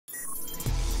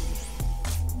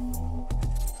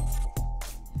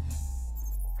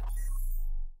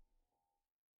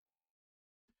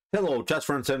Hello chess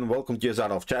friends and welcome to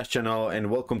Jozarov chess channel and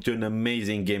welcome to an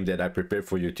amazing game that I prepared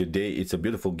for you today. It's a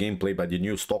beautiful gameplay by the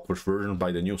new Stockfish version,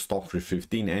 by the new Stockfish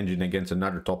 15 engine against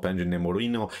another top engine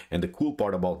Nemorino. And the cool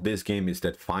part about this game is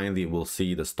that finally we'll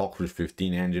see the Stockfish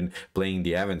 15 engine playing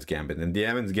the EVANS Gambit. And the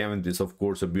EVANS Gambit is of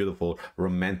course a beautiful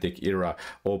romantic era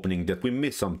opening that we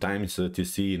miss sometimes to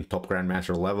see in top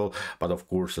grandmaster level. But of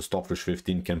course the Stockfish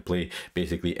 15 can play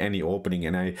basically any opening,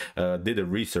 and I did a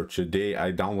research today.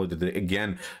 I downloaded it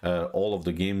again. All of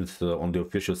the games on the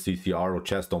official CCR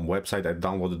Chess.com website. I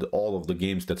downloaded all of the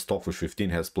games that Stockfish 15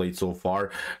 has played so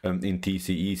far in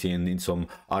TCEC and in some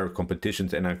other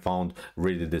competitions, and I found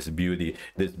really this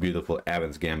beautiful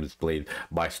EVANS Gambit played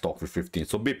by Stockfish 15.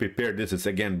 So be prepared. This is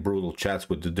again brutal chess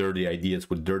with the dirty ideas,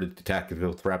 with dirty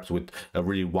tactical traps, with a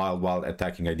really wild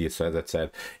attacking ideas. So as I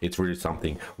said, it's really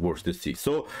something worth to see.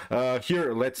 So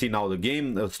here, let's see now the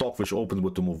game. Stockfish opens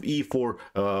with the move e4.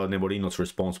 Nemorino's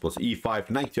response was e5,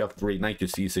 knight to f3, knight to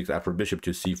c6, after bishop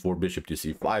to c4, bishop to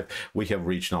c5. We have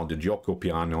reached now the gioco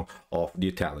piano of the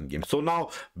Italian game. So now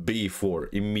b4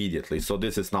 immediately. So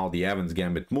this is now the EVANS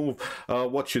Gambit move.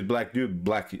 What should black do?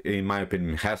 Black, in my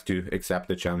opinion, has to accept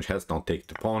the challenge, has now take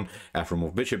the pawn. After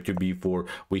move bishop to b4,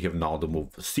 we have now the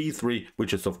move c3,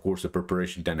 which is of course a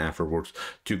preparation then afterwards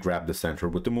to grab the center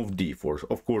with the move d4.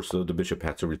 Of course the bishop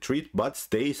has to retreat, but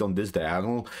stays on this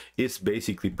diagonal, is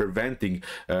basically preventing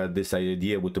this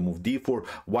idea with the move d4.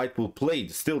 White will play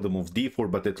still the move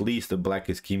d4, but at least the black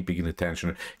is keeping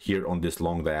attention here on this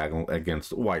long diagonal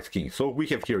against white's king. So we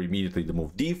have here immediately the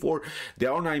move d4.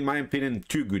 There are, in my opinion,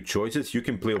 two good choices. You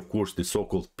can play, of course, the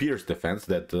so-called Pierce defense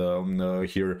that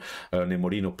here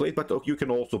Nemorino played, but you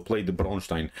can also play the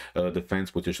Bronstein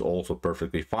defense, which is also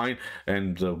perfectly fine.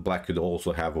 And black could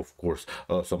also have, of course,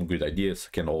 some good ideas.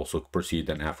 Can also proceed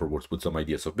then afterwards with some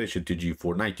ideas of bishop to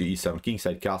g4, knight to e7,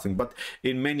 kingside castling. But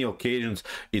in many occasions,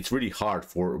 it's really hard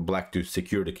for black to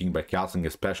secure the king by castling,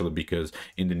 especially because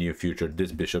in the near future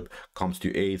this bishop comes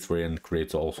to a3 and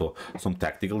creates also some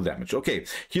tactical damage. Okay,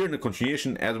 here in the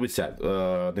continuation, as we said,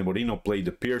 Nemorino played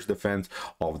the Pierce defense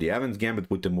of the EVANS Gambit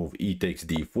with the move e takes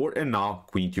d4, and now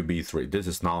queen to b3. This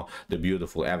is now the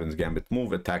beautiful EVANS Gambit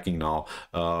move, attacking now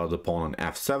the pawn on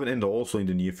f7, and also in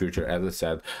the near future, as I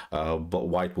said, but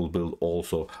white will build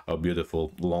also a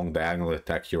beautiful long diagonal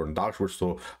attack here on darkwards.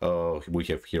 So we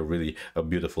have here really a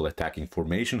beautiful attacking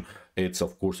formation. It's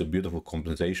of course a beautiful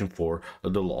compensation for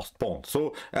the lost pawn.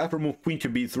 So after move queen to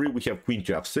b3, we have queen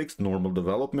to f6, normal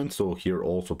development. So here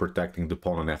also protecting the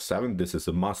pawn on f7. This is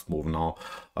a must move now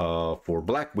for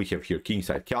black. We have here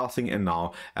kingside castling, and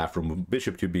now after move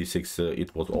bishop to b6,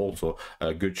 it was also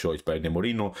a good choice by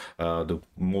Nemorino. The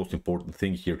most important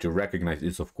thing here to recognize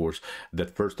is of course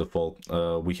that first of all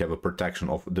we have a protection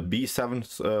of the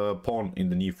b7 pawn. In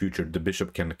the near future the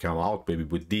bishop can come out maybe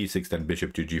with d6, then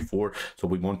bishop to g4. So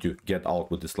we want to get out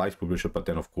with the slice for bishop, but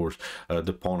then of course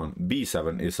the pawn on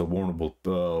b7 is a vulnerable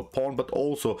pawn, but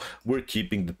also we're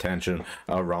keeping the tension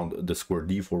around the square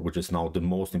d4, which is now the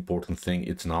most important thing.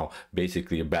 It's now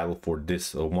basically a battle for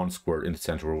this one square in the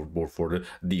center of the board, for the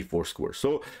d4 square.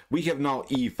 So we have now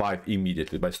e5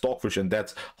 immediately by Stockfish, and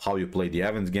that's how you play the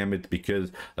EVANS Gambit,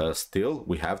 because still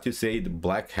we have to say the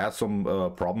black has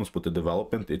some problems with the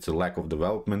development. It's a lack of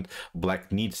development.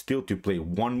 Black needs still to play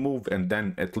one move and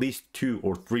then at least 2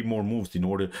 or 3 more moves in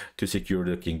order to secure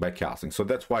the king by castling. So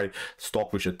that's why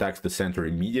Stockfish attacks the center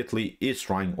immediately, is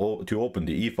trying to open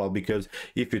the e-file, because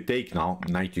if you take now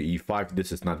knight to e5,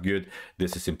 this is not good.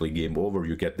 This is simply game over.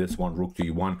 You get this one, rook to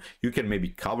e1. You can maybe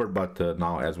cover, but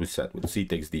now as we said, with c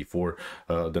takes d4,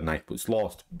 the knight was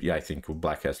lost. Yeah, I think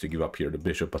black has to give up here the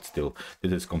bishop, but still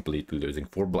this is completely losing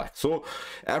for black. So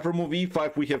after move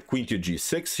e5, we have queen to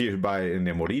g6 here by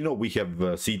Nemorino. We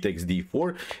have c takes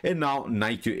d4, and now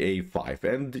knight to a5.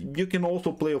 And you can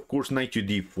also play, of course, knight to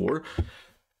d4.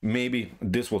 Maybe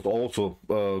this was also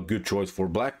a good choice for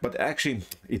black, but actually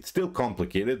it's still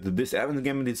complicated. This EVANS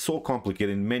Gambit is so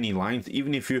complicated in many lines.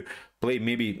 Even if you play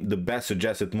maybe the best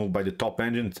suggested move by the top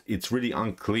engines, it's really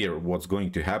unclear what's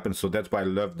going to happen. So that's why I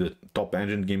love the top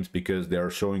engine games, because they are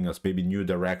showing us maybe new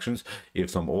directions, if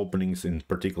some openings in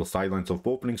particular sidelines of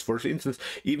openings. For instance,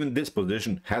 even this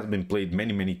position has been played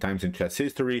many times in chess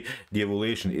history. The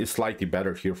evaluation is slightly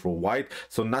better here for white,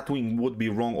 so nothing would be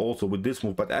wrong also with this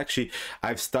move. But actually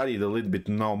I've studied a little bit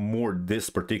now more this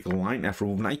particular line. After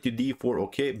move knight to d4,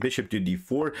 okay, bishop to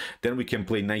d4, then we can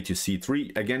play knight to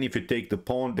c3. Again, if you take the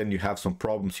pawn, then you have some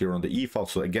problems here on the e file,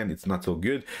 so again, it's not so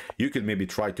good. You could maybe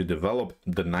try to develop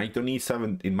the knight on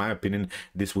e7. In my opinion,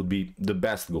 this would be the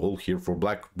best goal here for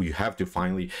black. You have to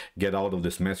finally get out of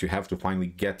this mess. You have to finally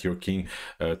get your king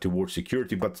towards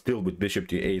security, but still with bishop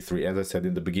to a3, as I said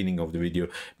in the beginning of the video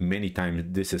many times,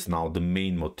 this is now the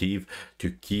main motive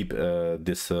to keep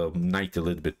this knight a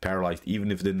little bit paralyzed.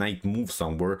 Even if the knight moves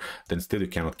somewhere, then still you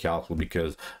cannot calculate,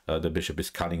 because the bishop is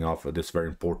cutting off this very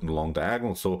important long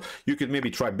diagonal. So you could maybe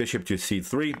try bishop to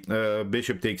c3,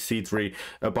 bishop takes c3,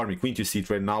 pardon me, queen to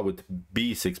c3, now with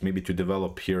b6, maybe to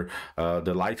develop here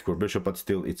the light square bishop, but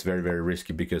still it's very, very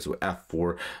risky, because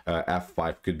f4,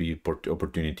 f5 could be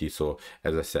opportunity. So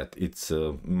as I said, it's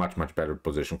a much better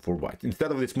position for white.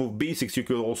 Instead of this move b6, you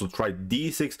could also try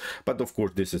d6, but of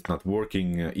course this is not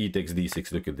working. E takes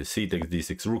d6, look at this, c takes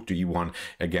d6, rook to e1,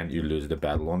 again you lose the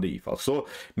battle on the e file. So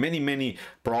many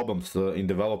problems in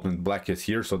development black is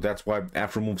here. So that's why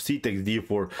after move c takes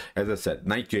d4, as I said,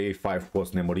 knight to a5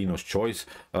 was Nemorino's choice,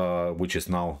 which is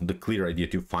now the clear idea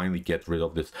to finally get rid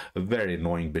of this very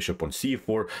annoying bishop on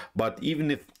c4. But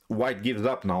even if white gives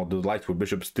up now, the light square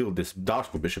bishop, still this dark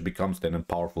square bishop becomes then a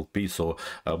powerful piece. So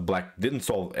black didn't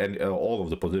solve any, all of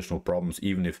the positional problems,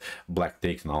 even if black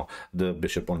takes now the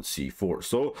bishop on c4.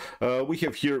 So we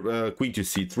have here queen to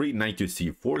c3, knight to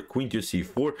c4, queen to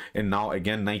c4, and now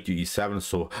again knight to e7.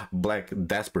 So black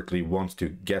desperately wants to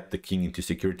get the king into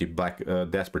security. Black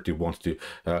desperately wants to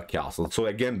castle. So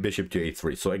again bishop to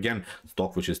a3. So again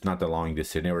Stockfish is not allowing this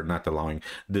scenario, not allowing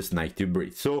this knight to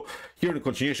breathe. So here in the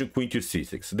continuation, queen to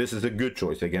c6. This is a good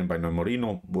choice again by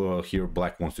Nemorino. Here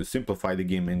black wants to simplify the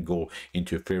game and go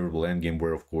into a favorable endgame,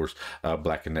 where of course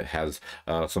black has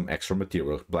some extra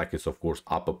material. Black is of course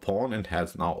up a pawn and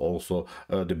has now also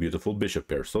the beautiful bishop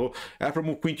pair. So after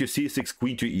move queen to c6,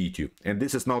 queen to e2, and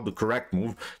this is now the correct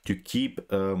move to keep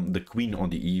the queen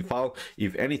on the e file.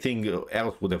 If anything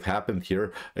else would have happened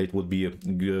here, it would be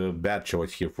a bad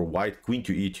choice here for white. Queen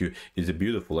to e2 is a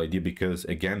beautiful idea, because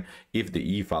again, if the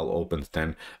e file opens,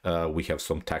 then we have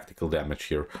some tactical damage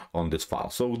here on this file.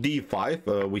 So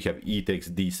d5, we have e takes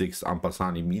d6 en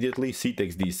passant immediately, c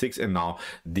takes d6, and now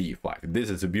d5. This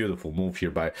is a beautiful move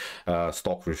here by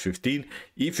Stockfish 15.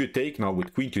 If you take now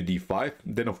with queen to d5,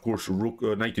 then of course rook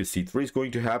knight to c3 is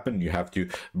going to happen. You have to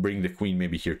bring the queen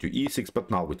maybe here to e6, but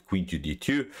now with queen to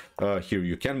d2, here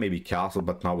you can maybe castle,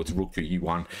 but now with rook to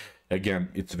e1, again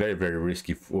it's very, very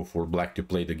risky for black to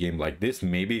play the game like this.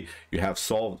 Maybe you have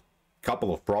solved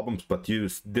couple of problems, but you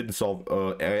didn't solve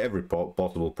every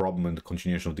possible problem in the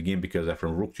continuation of the game, because after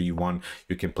rook to e1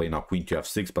 you can play now queen to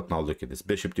f6, but now look at this,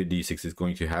 bishop to d6 is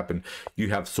going to happen.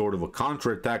 You have sort of a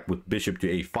counter attack with bishop to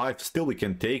a5. Still we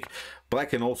can take,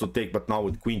 black can also take, but now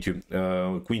with queen to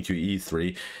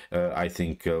e3, I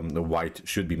think the white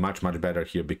should be much better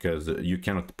here, because you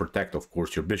cannot protect of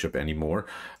course your bishop anymore.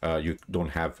 You don't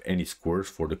have any squares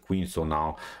for the queen, so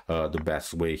now the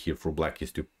best way here for black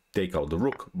is to take out the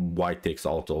rook. White takes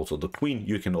out also the queen.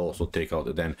 You can also take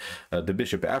out then the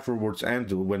bishop afterwards.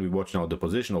 And when we watch now the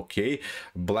position, okay,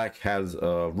 black has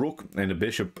a rook and a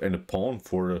bishop and a pawn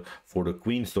for the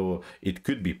queen, so it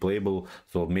could be playable.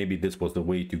 So maybe this was the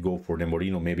way to go for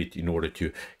Nemorino, maybe in order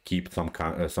to keep some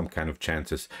kind of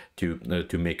chances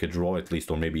to make a draw at least,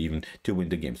 or maybe even to win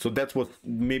the game. So that was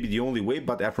maybe the only way.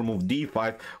 But after move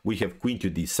d5, we have queen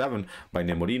to d7 by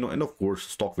Nemorino, and of course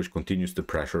Stockfish continues the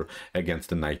pressure against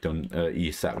the knight on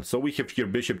e7. So we have here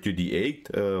bishop to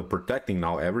d8, protecting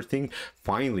now everything.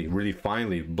 Finally, really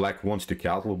finally, black wants to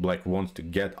castle. Black wants to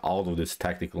get out of this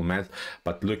tactical mess.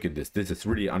 But look at this. This is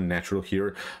really unnatural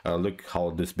here. Look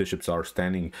how these bishops are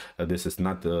standing. This is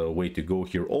not the way to go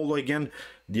here. Although again,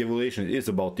 the evaluation is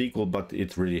about equal, but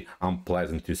it's really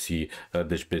unpleasant to see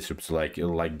these bishops like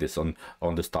this on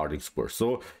the starting square.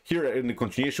 So here in the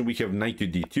continuation, we have knight to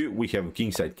d2, we have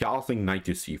kingside castling, knight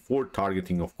to c4,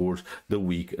 targeting of course the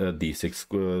weak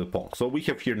d6 pawn. So we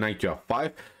have here knight to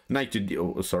f5, knight to d,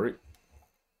 oh, sorry.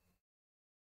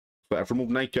 So after move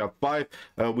knight to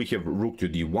f5, we have rook to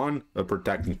d1,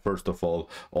 protecting first of all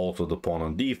also the pawn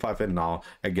on d5, and now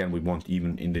again we want,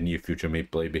 even in the near future, may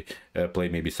play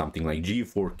maybe something like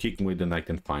g4, kicking with the knight,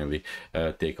 and finally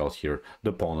take out here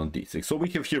the pawn on d6. So we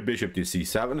have here bishop to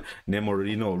c7.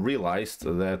 Nemorino realized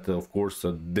that of course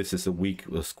this is a weak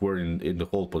square in the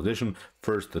whole position.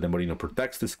 First Nemorino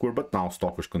protects the square, but now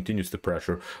Stockfish continues the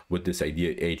pressure with this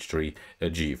idea h3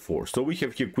 g4. So we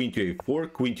have here queen to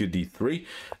a4, queen to d3.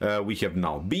 we have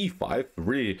now b5,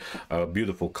 really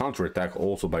beautiful counter attack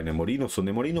also by Nemorino. So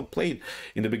Nemorino played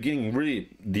in the beginning really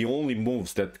the only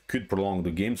moves that could prolong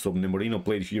the game. So Nemorino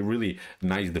played here really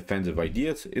nice defensive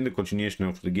ideas. In the continuation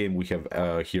of the game, we have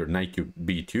here knight to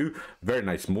b2, very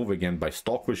nice move again by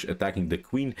Stockfish, attacking the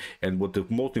queen. And what the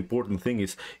most important thing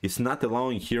is, it's not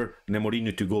allowing here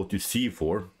Nemorino to go to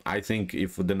c4. I think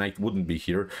if the knight wouldn't be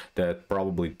here, that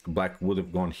probably black would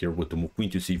have gone here with the move queen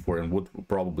to c4 and would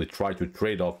probably try to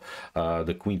trade off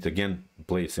the queens again,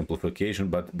 play simplification,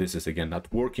 but this is again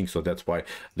not working. So that's why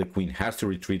the queen has to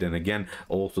retreat. And again,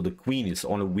 also the queen is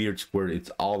on a weird square,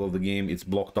 it's out of the game, it's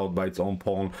blocked out by its own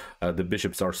pawn. The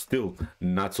bishops are still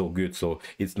not so good, so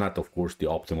it's not of course the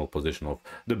optimal position of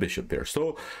the bishop there.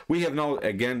 So we have now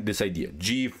again this idea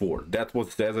g4. That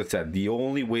was, as I said, the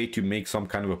only way to make some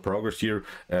kind of a progress here,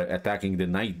 attacking the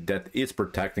knight that is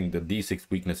protecting the d6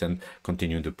 weakness and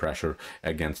continuing the pressure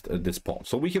against this pawn.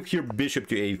 So we have here bishop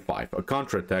to a5, a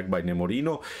counter attack by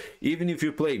Nemorino. Even if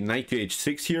you play knight to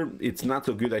h6 here, it's not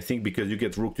so good, I think, because you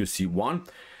get rook to c1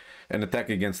 and attack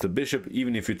against the bishop.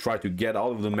 Even if you try to get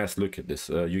out of the mess, look at this,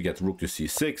 you get rook to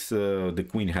c6, the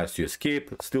queen has to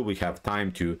escape. Still we have time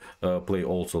to play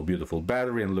also beautiful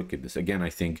battery, and look at this again. I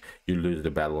think you lose the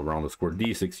battle around the square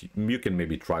d6. You can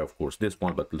maybe try of course this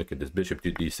one, but look at this, bishop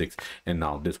to d6, and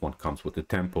now this one comes with the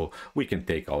tempo. We can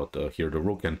take out here the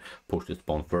rook and push this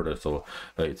pawn further, so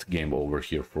it's game over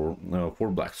here for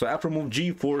black. So after move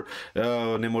g4,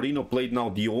 Nemorino played now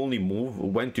the only move,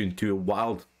 went into a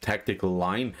wild tactical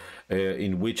line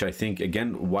in which I think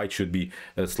again white should be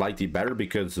slightly better,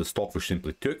 because the Stockfish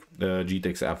simply took g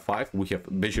takes f5. We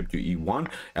have bishop to e1.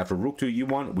 After rook to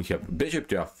e1, we have bishop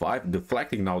to f5,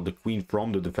 deflecting now the queen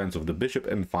from the defense of the bishop.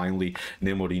 And finally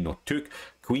Nemorino took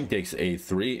queen takes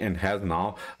a3 and has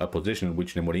now a position in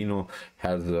which Nemorino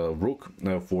has a rook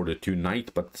for the two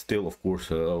knight, but still of course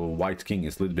white's king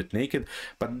is a little bit naked.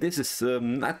 But this is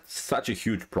not such a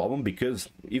huge problem, because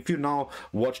if you now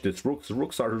watch this,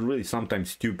 rooks are really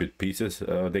sometimes stupid pieces.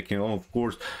 They can of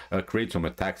course create some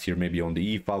attacks here maybe on the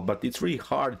e file, but it's really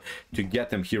hard to get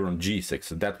them here on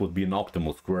g6. That would be an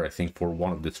optimal square I think for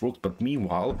one of these rooks. But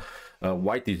meanwhile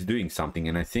white is doing something,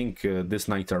 and I think these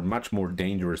knights are much more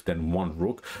dangerous than one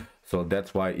rook. So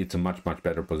that's why it's a much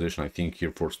better position I think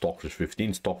here for Stockfish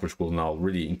 15. Stockfish will now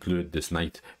really include this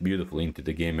knight beautifully into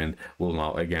the game and will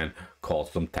now again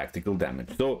cause some tactical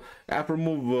damage. So after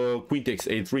move queen takes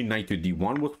a3, knight to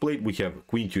d1 was played. We have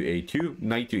queen to a2,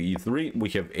 knight to e3, we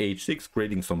have h6,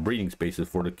 creating some breathing spaces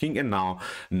for the king, and now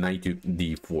knight to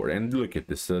d4. And look at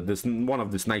this, this one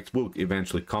of these knights will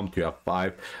eventually come to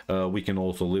f5. We can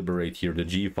also liberate here the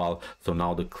g file. So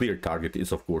now the clear target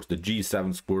is of course the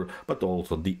g7 square, but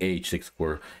also the h6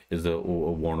 square is a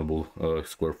vulnerable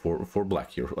square for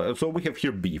black here. So we have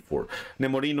here b4.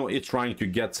 Nemorino is trying to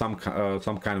get some kind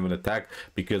of an attack,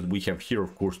 because we have here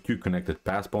of course two connected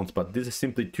pass pawns, but this is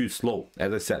simply too slow,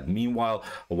 as I said. Meanwhile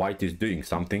white is doing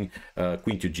something,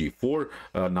 queen to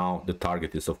g4. Now the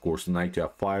target is of course knight to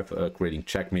f5, creating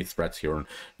checkmate threats here on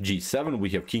g7.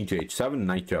 We have king to h7,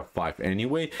 knight to f5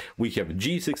 anyway. We have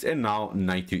g6, and now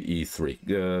knight to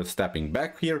e3. Stepping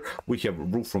back here, we have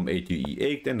rook from a to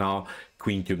e8, and now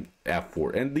queen to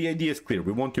f4. And the idea is clear,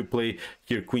 we want to play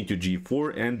here queen to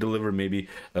g4 and deliver maybe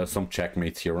some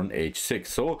checkmates here on h6.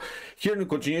 So here in the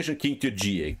continuation, king to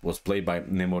g8 was played by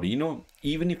Nemorino.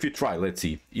 Even if you try, let's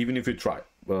see, even if you try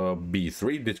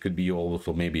b3, this could be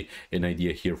also maybe an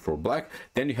idea here for black.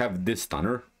 Then you have this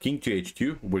stunner, king to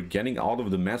h2. We're getting out of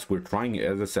the mess. We're trying,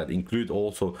 as I said, include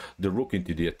also the rook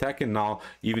into the attack. And now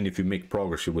even if you make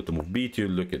progress here with the move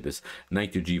b2, look at this,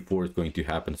 knight to g4 is going to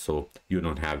happen, so you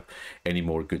don't have any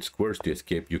more good squares to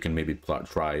escape. You can maybe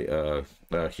try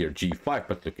here g5,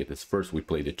 but look at this, first we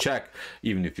play the check.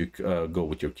 Even if you go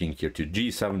with your king here to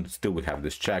g7, still we have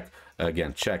this check,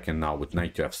 again check, and now with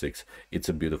knight to f6 it's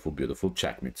a beautiful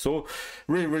checkmate. So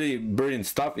really brilliant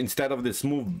stuff. Instead of this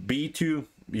move b2,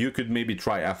 you could maybe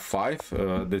try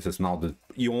f5. This is now the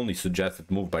only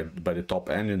suggested move by the top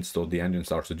engines, so the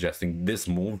engines are suggesting this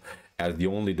move as the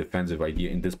only defensive idea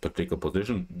in this particular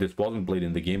position. This wasn't played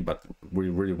in the game, but we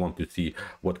really want to see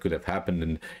what could have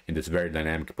happened in this very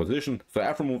dynamic position. So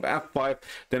after move f5,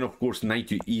 then of course knight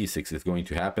to e6 is going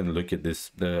to happen. Look at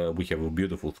this, we have a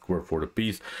beautiful square for the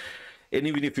piece. And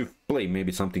even if you play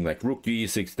maybe something like rook to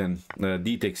e6, then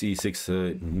d takes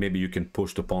e6, maybe you can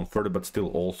push the pawn further, but still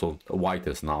also white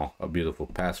is now a beautiful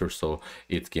passer, so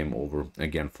it's game over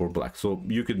again for black. So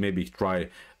you could maybe try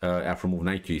after move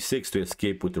knight to e6 to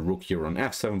escape with the rook here on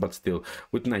f7, but still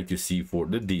with knight to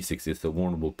c4, the d6 is the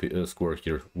vulnerable square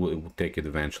here, will take it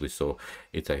eventually. So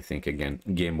it's, I think, again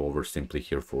game over simply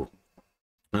here for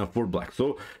for black.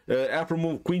 So after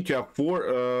move queen to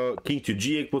f4, king to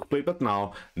g8 was played, but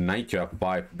now knight to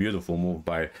f5, beautiful move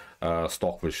by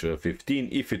Stockfish 15.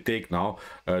 If you take now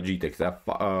g takes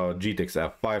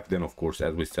f5, then of course,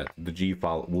 as we said, the g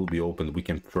file will be opened. We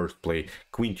can first play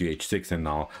queen to h6, and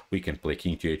now we can play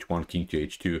king to h1, king to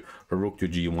h2, rook to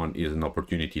g1 is an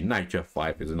opportunity, knight to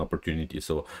f5 is an opportunity.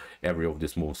 So every of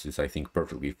these moves is, I think,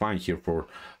 perfectly fine here for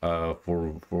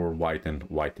white, and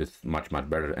white is much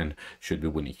better and should be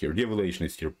winning here. The evaluation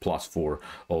is here +4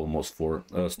 almost for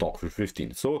Stockfish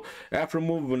 15. So after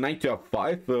move knight to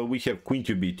f5, we have queen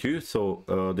to b2. So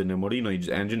the Nemorino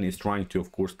engine is trying to,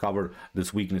 of course, cover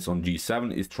this weakness on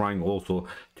g7, is trying also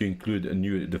to include a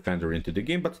new defender into the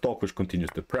game, but Stockfish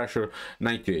continues the pressure.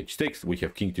 Knight to h6, we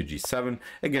have king to g7,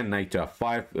 again knight to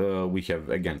f5, we have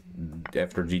again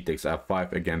after g takes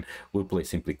f5, again we'll play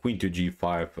simply queen to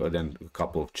g5, then a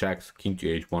couple of checks, king to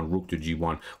h1, rook to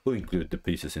g1, we'll include the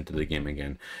pieces into the game.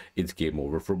 Again, it's game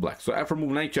over for black. So after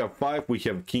move knight to f5, we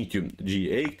have king to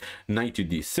g8, knight to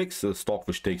d6.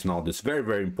 Stockfish takes now this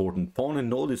very important pawn, and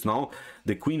notice now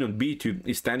the queen on b2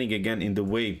 is standing again in the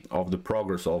way of the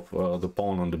progress of the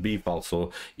pawn on the b file.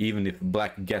 So even if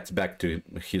black gets back to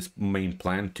his main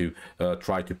plan to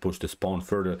try to push this pawn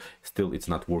further, still it's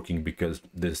not working, because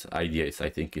this idea is, I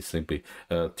think, is simply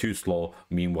too slow.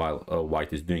 Meanwhile,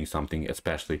 white is doing something,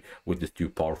 especially with these two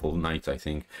powerful knights. I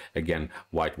think again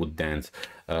white would dance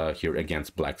here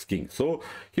against black's king. So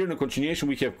here in the continuation,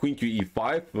 we have queen to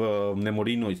e5.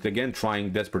 Nemorino is again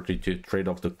trying desperately to trade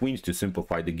off the queens to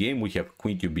simplify the game. We have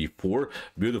queen to b4,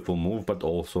 beautiful move, but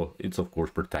also it's of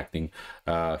course protecting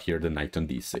here the knight on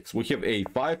d6. We have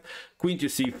a5, queen to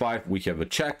c5, we have a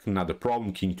check, not a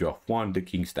problem. King to f1, the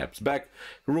king steps back,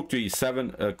 rook to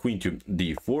e7, queen to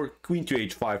d4, queen to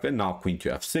h5, and now queen to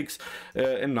f6,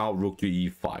 and now rook to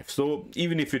e5. So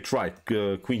even if you try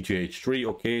queen to h3,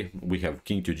 okay, we have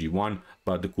king to g1,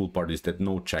 but the cool part is that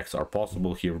no checks are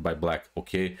possible here by black.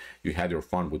 Okay, you had your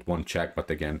fun with one check,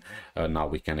 but again now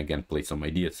we can again play some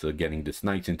ideas, getting this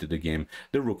knight into the game.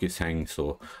 The rook is hanging,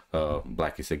 so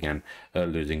black is again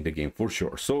losing the game for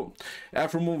sure. So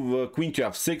after move queen to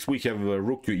f6, we have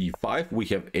rook to e5, we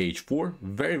have h4,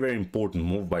 very important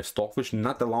move by Stockfish,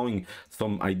 not allowing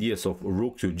some ideas of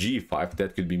rook to g5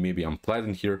 that could be maybe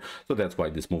unpleasant here. So that's why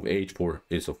this move h4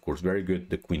 is of course very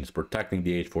good. The queen is protecting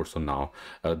the h4, so now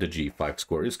the g5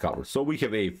 square is covered. So we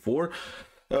have a4.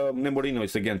 Nemorino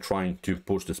is again trying to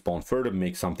push this pawn further,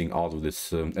 make something out of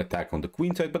this attack on the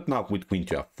queen side, but now with queen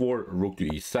to f4, rook to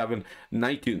e7,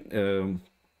 knight to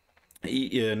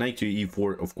knight to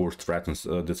e4 of course threatens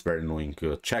this very annoying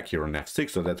check here on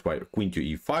f6, so that's why queen to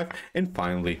e5. And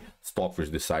finally Stockfish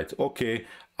decides, okay,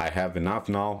 I have enough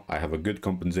now, I have a good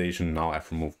compensation. Now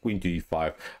after move queen to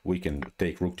e5, we can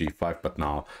take rook to e5, but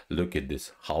now look at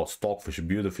this, how Stockfish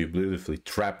beautifully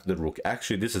trapped the rook.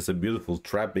 Actually, this is a beautiful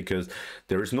trap, because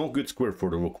there is no good square for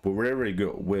the rook, but wherever you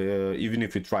go, even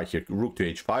if you try here rook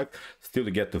to h5, still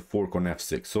you get the fork on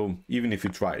f6. So even if you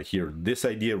try here this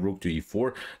idea, rook to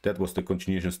e4, that was the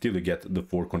continuation, still you get the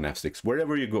fork on f6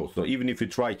 wherever you go. So even if you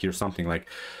try here something like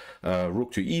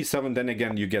rook to e7, then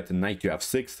again you get knight to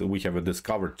f6, we have a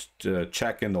discovered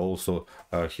check, and also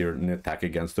here an attack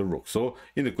against the rook. So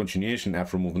in the continuation,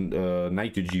 after moving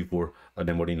knight to g4,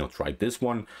 Nemorino tried this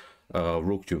one,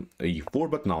 rook to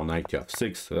e4, but now knight to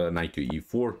f6, knight to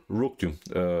e4, rook to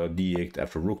d8,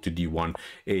 after rook to d1,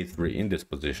 a3. In this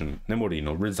position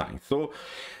Nemorino resigned. So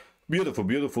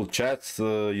beautiful chats.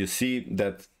 You see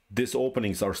that these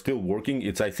openings are still working.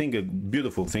 It's, I think, a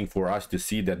beautiful thing for us to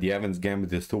see that the EVANS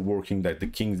Gambit is still working, that the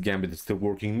King's Gambit is still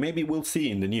working. Maybe we'll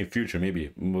see in the near future,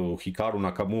 maybe Hikaru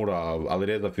Nakamura,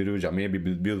 Alireza Firuza, maybe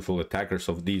beautiful attackers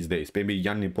of these days, maybe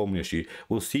Yanni Pomniachtchi.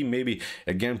 We'll see maybe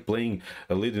again playing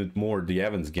a little bit more the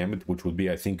EVANS Gambit, which would be,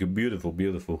 I think, a beautiful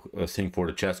thing for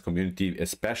the chess community,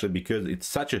 especially because it's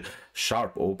such a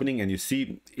sharp opening, and you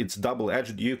see it's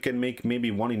double-edged. You can make maybe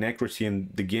one inaccuracy and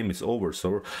the game is over.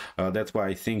 So that's why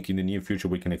I think in the near future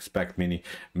we can expect many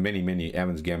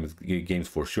EVANS games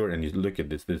for sure. And you look at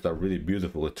this, these are really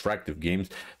beautiful, attractive games.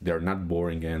 They're not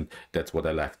boring, and that's what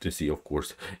I like to see, of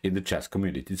course, in the chess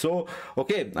community. So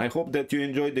okay, I hope that you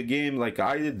enjoyed the game like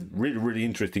I did. Really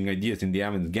interesting ideas in the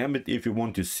EVANS Gambit. If you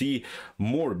want to see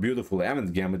more beautiful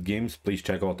EVANS Gambit games, please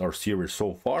check out our series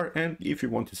so far. And if you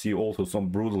want to see also some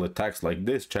brutal attacks like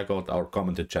this, check out our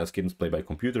commented chess games play by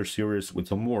computer series with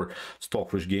some more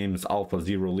Stockfish games, Alpha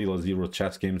Zero, Lila Zero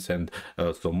chess games, and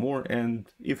some more. And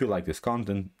if you like this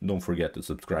content, don't forget to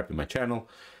subscribe to my channel.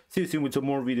 See you soon with some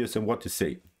more videos. And what to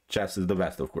say, chess is the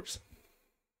best, of course.